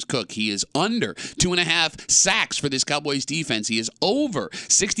back James Cook. He is under 2.5 sacks for this Cowboys defense. He is over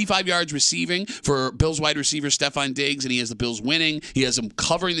 65 yards receiving for Bills wide receiver Stephon Diggs, and he has the Bills winning. He has them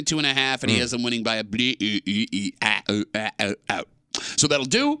covering the 2.5, and he has them winning by a out. So that'll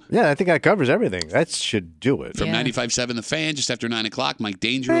do. Yeah, I think that covers everything. That should do it. From 95.7 The Fan, just after 9 o'clock, Mike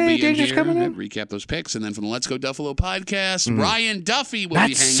Danger will be in here. Coming in. Recap those picks. And then from the Let's Go Duffalo podcast, Ryan Duffy will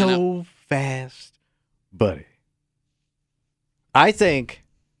be That's hanging so up. fast, buddy. I think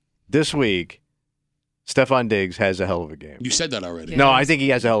this week, Stephon Diggs has a hell of a game. You said that already. No, I think he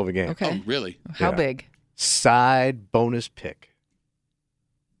has a hell of a game. Okay. Oh, really? How big? Side bonus pick.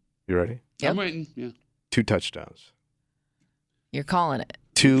 You ready? I'm waiting. Yeah. 2 touchdowns. You're calling it.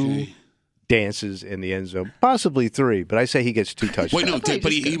 2 dances in the end zone, possibly 3, but I say he gets 2 touchdowns. Wait, no,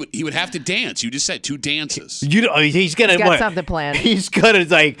 but he would have to dance. You just said 2 dances. You know, he's got something planned. He's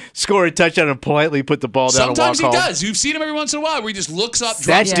gonna score a touchdown and politely put the ball down. Sometimes and walk he home. does. You've seen him every once in a while where he just looks up, That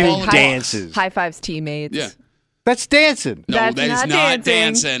drops the dude ball, and dances. High fives teammates. Yeah. That's dancing. No, that is not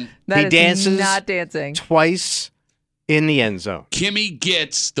dancing. That he is dances not dancing. twice in the end zone. Kimmy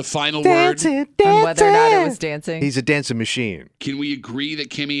gets the final Dancing, word. On whether or not it was dancing. He's a dancing machine. Can we agree that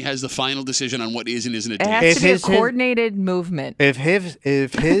Kimmy has the final decision on what is and isn't a It dance? has to be a coordinated movement. If his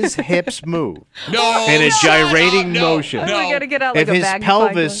hips move No, in a gyrating no, motion, Oh, we gotta get out like if a his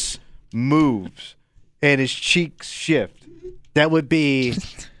magnifying pelvis moves and his cheeks shift, that would be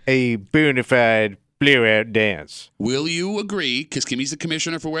a bona blowout dance. Will you agree? Because Kimmy's the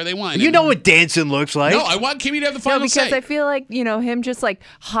commissioner for where they want. You know what dancing looks like. No, I want Kimmy to have the final No, because say. I feel like, him just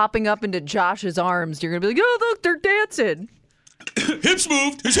hopping up into Josh's arms, you're going to be like, oh, look, they're dancing. Hips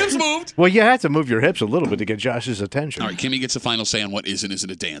moved. His hips moved. Well, you have to move your hips a little bit to get Josh's attention. All right, Kimmy gets the final say on what is and isn't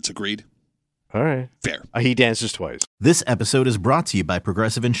a dance. Agreed? All right. Fair. He dances twice. This episode is brought to you by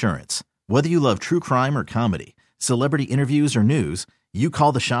Progressive Insurance. Whether you love true crime or comedy, celebrity interviews or news, you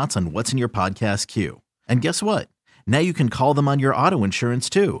call the shots on what's in your podcast queue. And guess what? Now you can call them on your auto insurance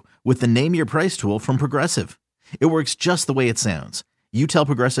too with the Name Your Price tool from Progressive. It works just the way it sounds. You tell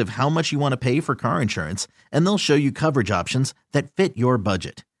Progressive how much you want to pay for car insurance, and they'll show you coverage options that fit your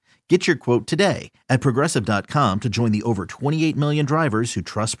budget. Get your quote today at Progressive.com to join the over 28 million drivers who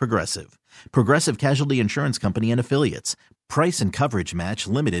trust Progressive. Progressive Casualty Insurance Company and Affiliates. Price and coverage match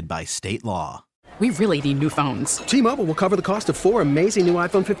limited by state law. We really need new phones. T-Mobile will cover the cost of 4 amazing new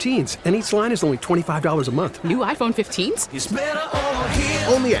iPhone 15s, and each line is only $25 a month. New iPhone 15s? It's better over here.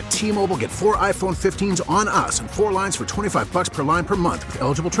 Only at T-Mobile, get 4 iPhone 15s on us and 4 lines for $25 per line per month with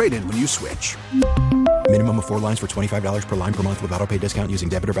eligible trade-in when you switch. Minimum of 4 lines for $25 per line per month with autopay discount using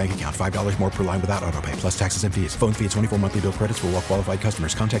debit or bank account. $5 more per line without autopay, plus taxes and fees. Phone fee at 24 monthly bill credits for well-qualified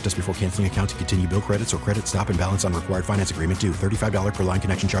customers. Contact us before canceling account to continue bill credits or credit stop and balance on required finance agreement due. $35 per line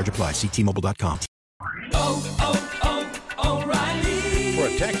connection charge applies. See T-Mobile.com. O'Reilly.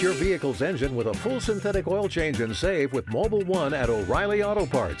 Protect your vehicle's engine with a full synthetic oil change and save with Mobil 1 at O'Reilly Auto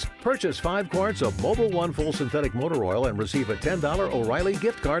Parts. Purchase 5 quarts of Mobil 1 full synthetic motor oil and receive a $10 O'Reilly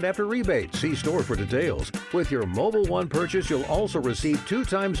gift card after rebate. See store for details. With your Mobil 1 purchase, you'll also receive 2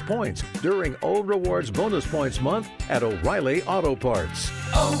 times points during O Rewards Bonus Points Month at O'Reilly Auto Parts.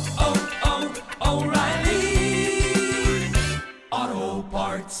 O'Reilly Auto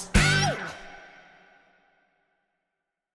Parts.